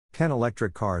10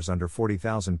 electric cars under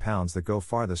 £40,000 that go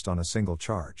farthest on a single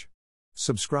charge.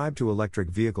 Subscribe to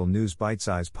Electric Vehicle News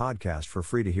Bite-Size Podcast for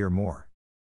free to hear more.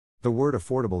 The word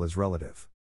affordable is relative.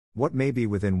 What may be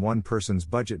within one person's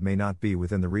budget may not be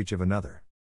within the reach of another.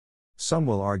 Some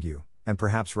will argue, and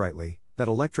perhaps rightly, that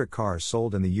electric cars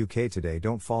sold in the UK today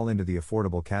don't fall into the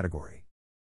affordable category.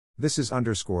 This is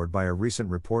underscored by a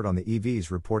recent report on the EVs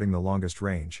reporting the longest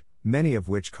range, many of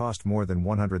which cost more than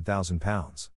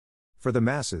 £100,000. For the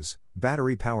masses,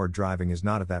 battery-powered driving is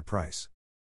not at that price.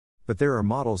 But there are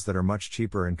models that are much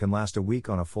cheaper and can last a week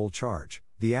on a full charge.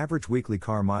 The average weekly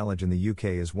car mileage in the UK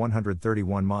is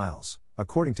 131 miles,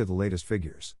 according to the latest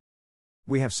figures.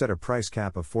 We have set a price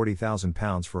cap of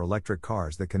 £40,000 for electric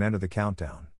cars that can enter the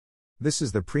countdown. This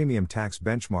is the premium tax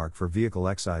benchmark for vehicle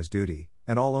excise duty,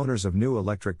 and all owners of new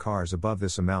electric cars above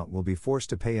this amount will be forced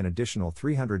to pay an additional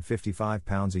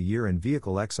 £355 a year in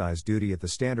vehicle excise duty at the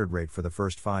standard rate for the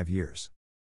first 5 years.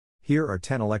 Here are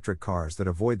 10 electric cars that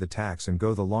avoid the tax and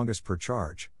go the longest per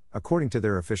charge, according to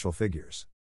their official figures.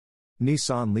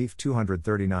 Nissan Leaf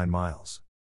 239 miles.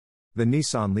 The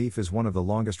Nissan Leaf is one of the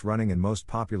longest running and most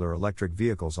popular electric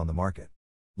vehicles on the market.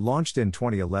 Launched in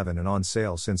 2011 and on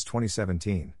sale since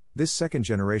 2017, this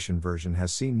second-generation version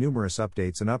has seen numerous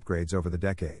updates and upgrades over the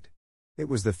decade. It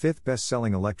was the 5th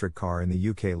best-selling electric car in the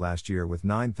UK last year with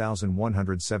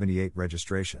 9,178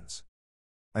 registrations.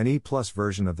 An E-Plus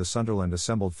version of the Sunderland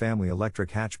assembled family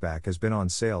electric hatchback has been on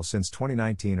sale since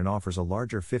 2019 and offers a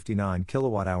larger 59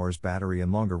 kWh battery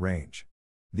and longer range.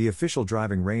 The official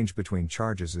driving range between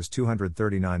charges is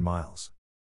 239 miles.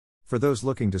 For those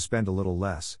looking to spend a little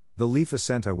less, the Leaf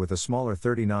Ascenta with a smaller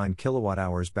 39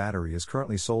 kWh battery is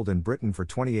currently sold in Britain for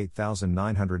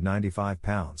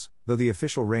 £28,995, though the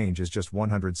official range is just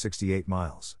 168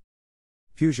 miles.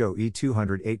 Peugeot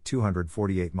E208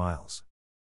 248 miles.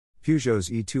 Peugeot's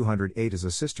E208 is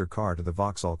a sister car to the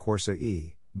Vauxhall Corsa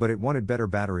E, but it wanted better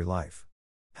battery life.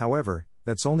 However,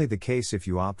 that's only the case if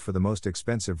you opt for the most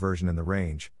expensive version in the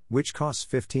range, which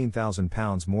costs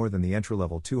 £15,000 more than the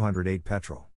entry-level 208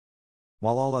 petrol.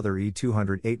 While all other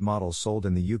E208 models sold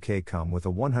in the UK come with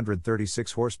a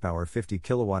 136 horsepower 50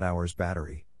 kWh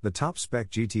battery, the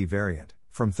top-spec GT variant,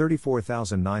 from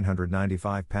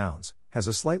 £34,995, has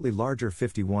a slightly larger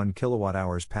 51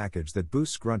 kWh package that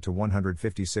boosts grunt to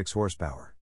 156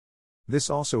 horsepower.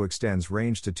 This also extends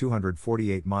range to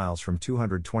 248 miles from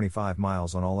 225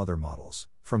 miles on all other models,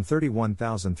 from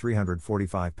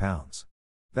 £31,345.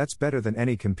 That's better than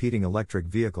any competing electric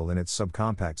vehicle in its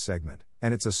subcompact segment,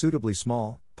 and it's a suitably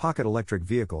small, pocket electric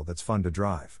vehicle that's fun to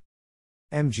drive.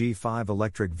 MG5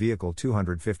 electric vehicle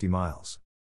 250 miles.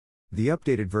 The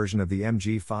updated version of the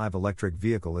MG5 electric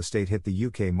vehicle estate hit the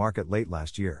UK market late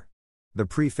last year. The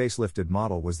pre-facelifted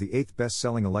model was the 8th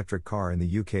best-selling electric car in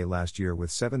the UK last year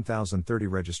with 7,030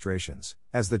 registrations,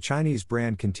 as the Chinese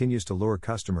brand continues to lure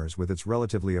customers with its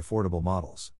relatively affordable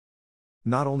models.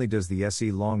 Not only does the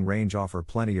SE long range offer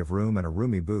plenty of room and a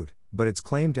roomy boot, but it's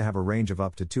claimed to have a range of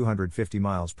up to 250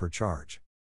 miles per charge.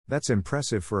 That's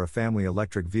impressive for a family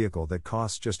electric vehicle that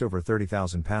costs just over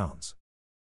 £30,000.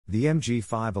 The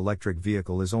MG5 electric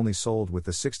vehicle is only sold with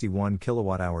the 61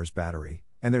 kWh battery,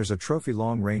 and there's a trophy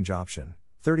long range option,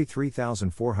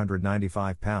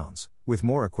 £33,495, with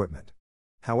more equipment.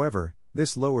 However,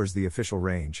 this lowers the official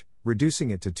range, reducing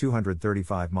it to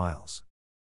 235 miles.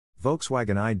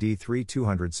 Volkswagen ID3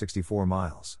 264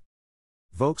 miles.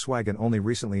 Volkswagen only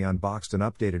recently unboxed an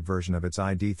updated version of its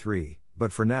ID3,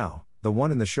 but for now, the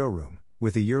one in the showroom,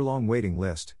 with a year-long waiting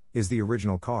list, is the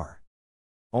original car.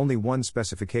 Only one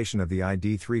specification of the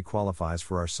ID3 qualifies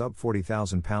for our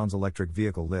sub-£40,000 electric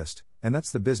vehicle list, and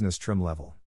that's the business trim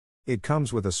level. It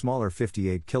comes with a smaller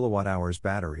 58 kWh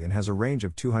battery and has a range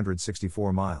of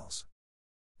 264 miles.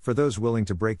 For those willing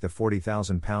to break the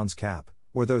 £40,000 cap,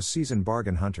 or those seasoned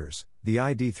bargain hunters, the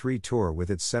ID3 Tour with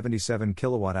its 77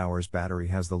 kWh battery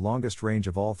has the longest range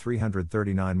of all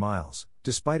 339 miles,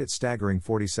 despite its staggering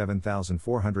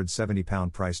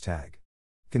 £47,470 price tag.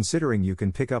 Considering you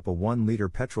can pick up a 1-litre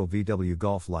petrol VW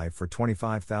Golf Life for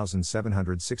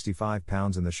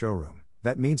 £25,765 in the showroom,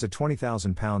 that means a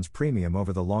 £20,000 premium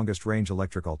over the longest range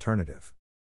electric alternative.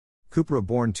 Cupra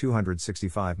Born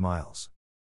 265 miles.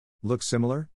 Looks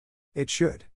similar? It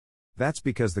should. That's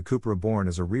because the Cupra Born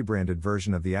is a rebranded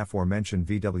version of the aforementioned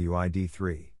VW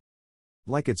ID3.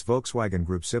 Like its Volkswagen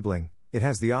Group sibling, it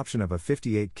has the option of a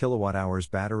 58 kWh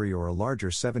battery or a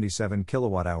larger 77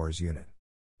 kWh unit.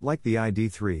 Like the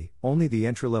ID3, only the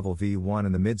entry-level V1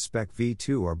 and the mid-spec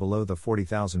V2 are below the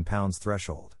 £40,000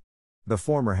 threshold. The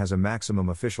former has a maximum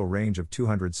official range of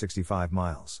 265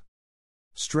 miles.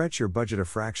 Stretch your budget a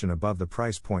fraction above the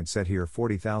price point set here,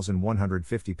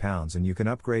 £40,150, and you can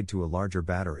upgrade to a larger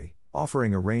battery,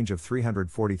 offering a range of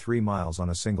 343 miles on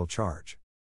a single charge.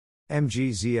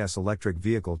 MG ZS electric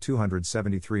vehicle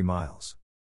 273 miles.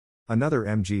 Another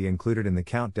MG included in the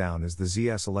countdown is the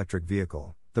ZS electric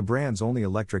vehicle, the brand's only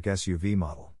electric SUV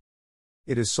model.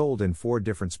 It is sold in 4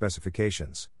 different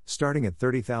specifications, starting at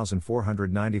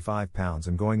 £30,495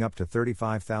 and going up to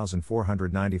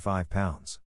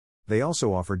 £35,495. They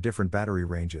also offer different battery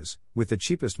ranges, with the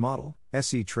cheapest model,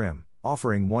 SE Trim,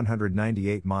 offering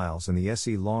 198 miles and the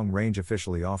SE Long Range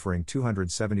officially offering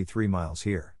 273 miles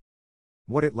here.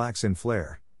 What it lacks in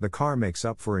flair, the car makes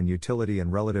up for in utility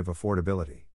and relative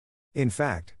affordability. In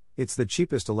fact, it's the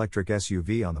cheapest electric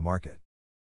SUV on the market.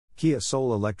 Kia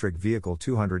Soul electric vehicle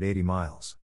 280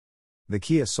 miles. The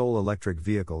Kia Soul electric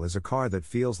vehicle is a car that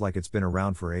feels like it's been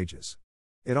around for ages.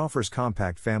 It offers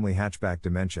compact family hatchback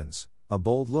dimensions, a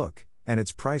bold look, and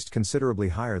it's priced considerably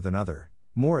higher than other,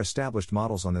 more established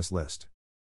models on this list.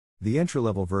 The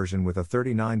entry-level version with a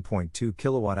 39.2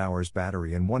 kWh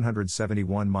battery and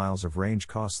 171 miles of range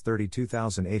costs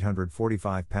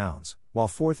 £32,845, while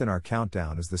fourth in our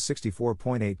countdown is the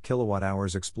 64.8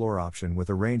 kWh Explore option with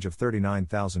a range of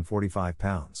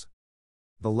 £39,045.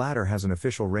 The latter has an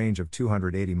official range of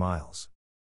 280 miles.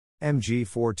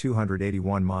 MG4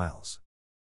 281 miles.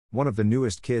 One of the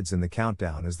newest kids in the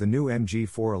countdown is the new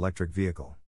MG4 electric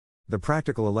vehicle. The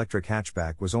practical electric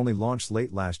hatchback was only launched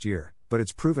late last year, but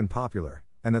it's proven popular,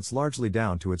 and that's largely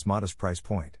down to its modest price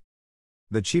point.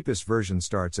 The cheapest version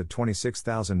starts at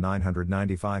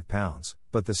 £26,995,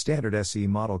 but the standard SE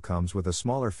model comes with a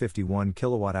smaller 51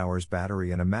 kWh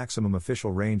battery and a maximum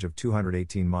official range of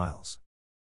 218 miles.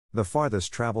 The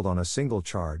farthest traveled on a single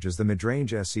charge is the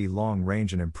mid-range SE Long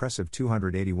Range, an impressive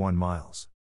 281 miles.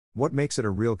 What makes it a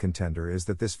real contender is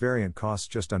that this variant costs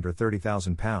just under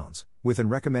 £30,000, with an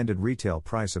recommended retail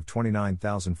price of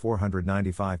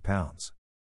 £29,495.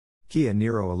 Kia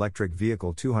Niro electric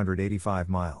vehicle 285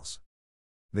 miles.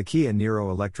 The Kia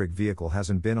Niro electric vehicle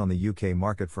hasn't been on the UK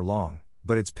market for long,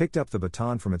 but it's picked up the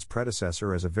baton from its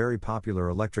predecessor as a very popular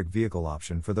electric vehicle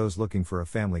option for those looking for a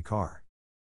family car.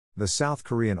 The South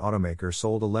Korean automaker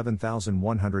sold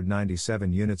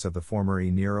 11,197 units of the former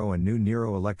e-Niro and new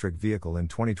Niro electric vehicle in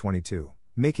 2022,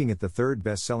 making it the third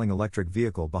best-selling electric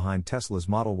vehicle behind Tesla's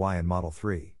Model Y and Model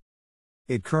 3.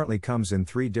 It currently comes in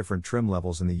 3 different trim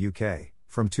levels in the UK,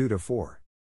 from 2 to 4.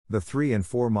 The 3 and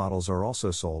 4 models are also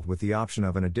sold with the option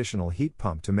of an additional heat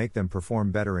pump to make them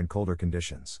perform better in colder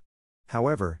conditions.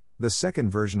 However, the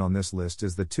second version on this list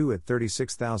is the 2 at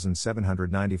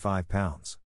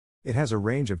 £36,795. It has a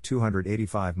range of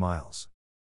 285 miles.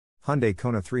 Hyundai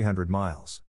Kona 300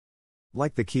 miles.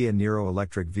 Like the Kia Niro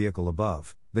electric vehicle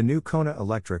above, the new Kona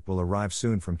electric will arrive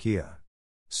soon from Kia.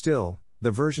 Still,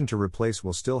 the version to replace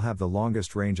will still have the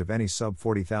longest range of any sub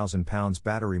 £40,000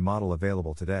 battery model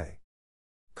available today.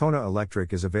 Kona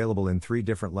electric is available in 3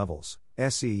 different levels: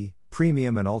 SE,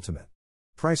 Premium and Ultimate.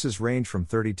 Prices range from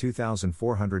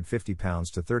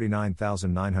 £32,450 to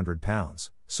 £39,900,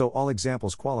 so all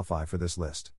examples qualify for this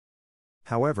list.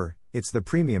 However, it's the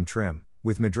premium trim,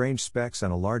 with mid-range specs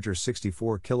and a larger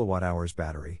 64 kWh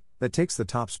battery, that takes the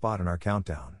top spot in our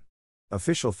countdown.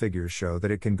 Official figures show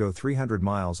that it can go 300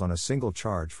 miles on a single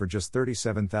charge for just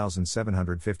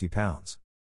 £37,750.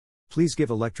 Please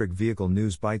give Electric Vehicle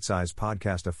News Bite-Size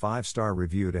Podcast a 5-star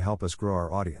review to help us grow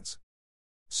our audience.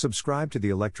 Subscribe to the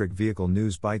Electric Vehicle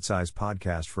News Bite-Size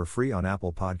Podcast for free on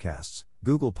Apple Podcasts,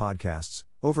 Google Podcasts,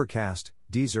 Overcast,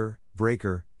 Deezer,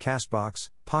 Breaker,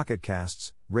 Castbox, Pocket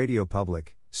Casts, Radio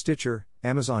Public, Stitcher,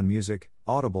 Amazon Music,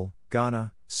 Audible,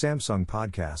 Gaana, Samsung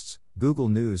Podcasts, Google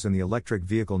News and the Electric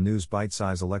Vehicle News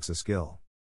Bite-Size Alexa skill.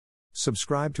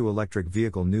 Subscribe to Electric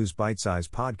Vehicle News Bite-Size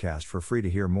Podcast for free to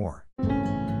hear more.